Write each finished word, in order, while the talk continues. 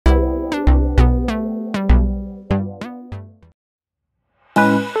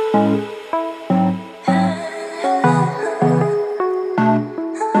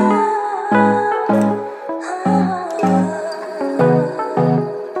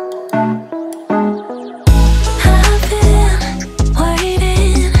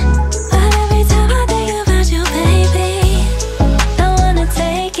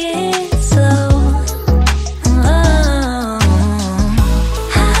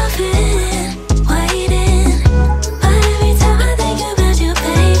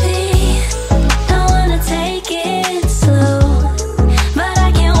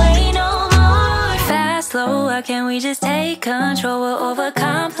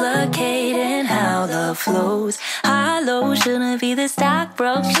love flows. High low shouldn't be this stock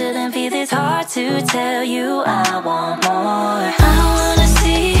broke, shouldn't be this hard to tell you I want more. I wanna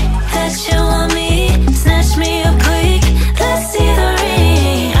see that you want me, snatch me up quick, let's see the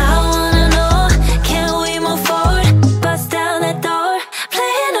ring. I wanna know, can we move forward, bust down that door,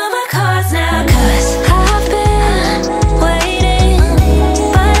 playing all my cards now, 'cause I've been waiting,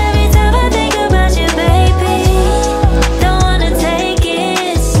 but every time I think about you, baby, don't wanna take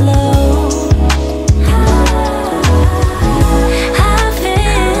it slow. I've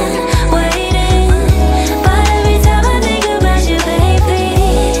been waiting, but every time I think about you, baby,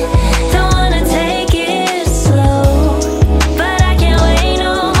 don't wanna take it slow. But I can't wait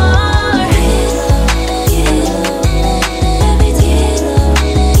no more.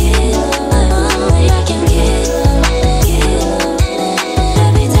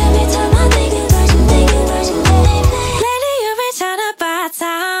 Lately you've been trying to buy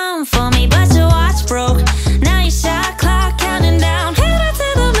time for me, but your watch broke. Now your shot clock counting down. Headed to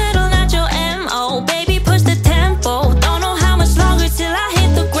the middle, not your MO. Baby, push the tempo. Don't know how much longer till I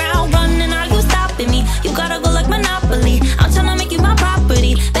hit the ground running. Are you stopping me? You gotta go like Monopoly. I'm tryna make you my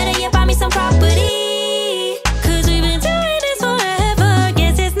property. Better yet, buy me some property. 'Cause we've been doing this forever.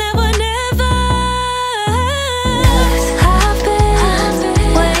 Guess it's never, never. 'Cause I've been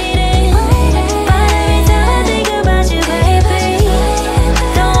waiting, but every time I think about you, baby,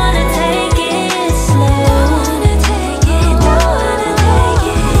 don't wanna take it slow. Don't wanna take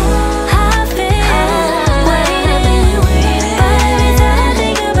it. I've been waiting, but every time I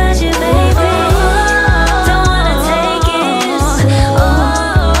think about you, baby, don't wanna take it slow.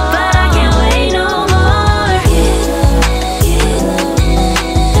 But I can't wait no more.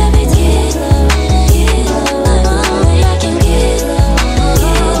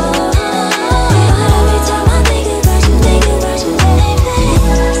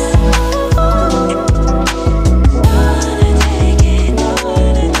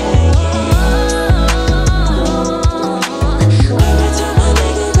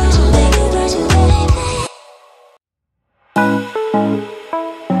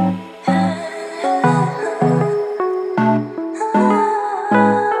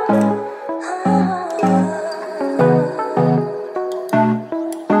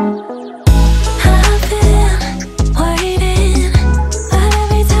 I've been waiting, but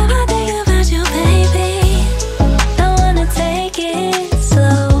every time I think about you, baby, don't wanna take it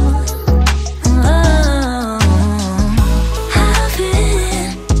slow. I've been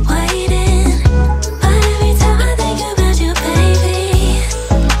waiting, but every time I think about you, baby,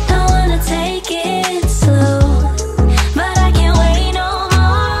 don't wanna take it slow. But I can't wait no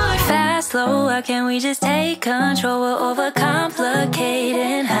more. Fast, slow, why can't we just take control? We're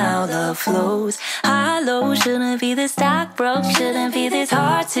overcomplicating how love flows. High, low, shouldn't be this stock broke, shouldn't be this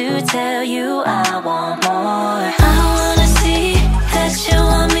hard to tell you I want more. I wanna see that you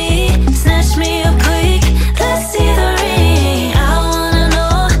want me, snatch me up quick, let's see the ring. I wanna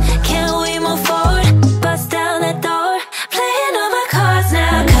know, can we move forward, bust down that door, playing all my cards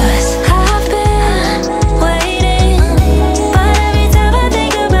now, 'cause I've been waiting, but every time I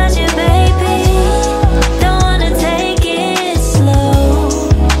think about you, baby, don't wanna take it slow.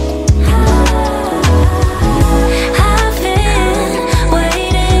 I've been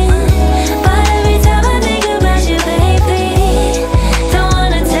waiting, but every time I think about you,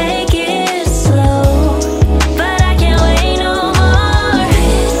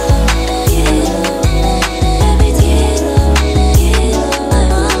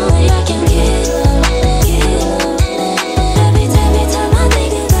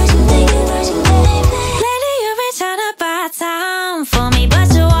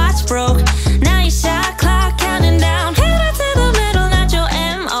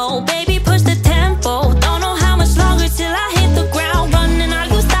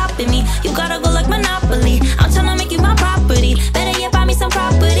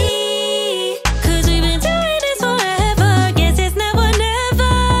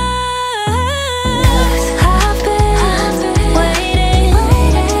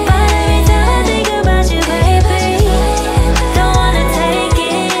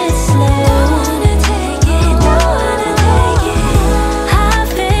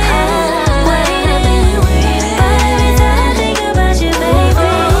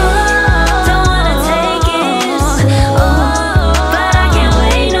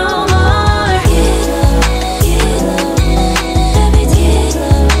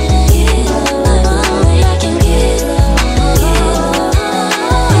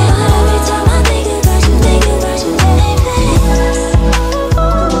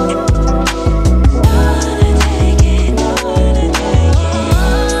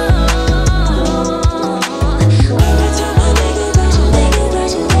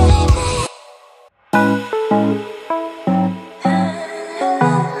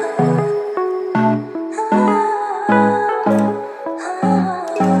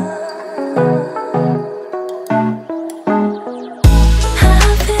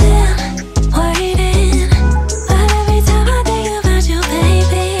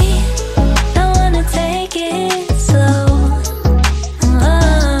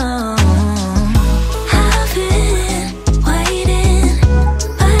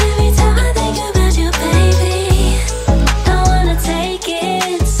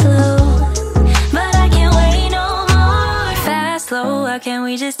 can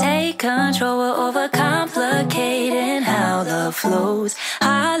we just take control? We're overcomplicating how love flows.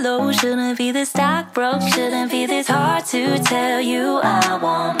 Hollow shouldn't be this stock broke, shouldn't be this hard to tell you I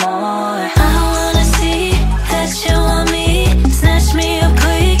want more. I wanna see that you want me, snatch me up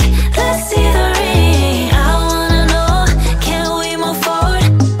quick.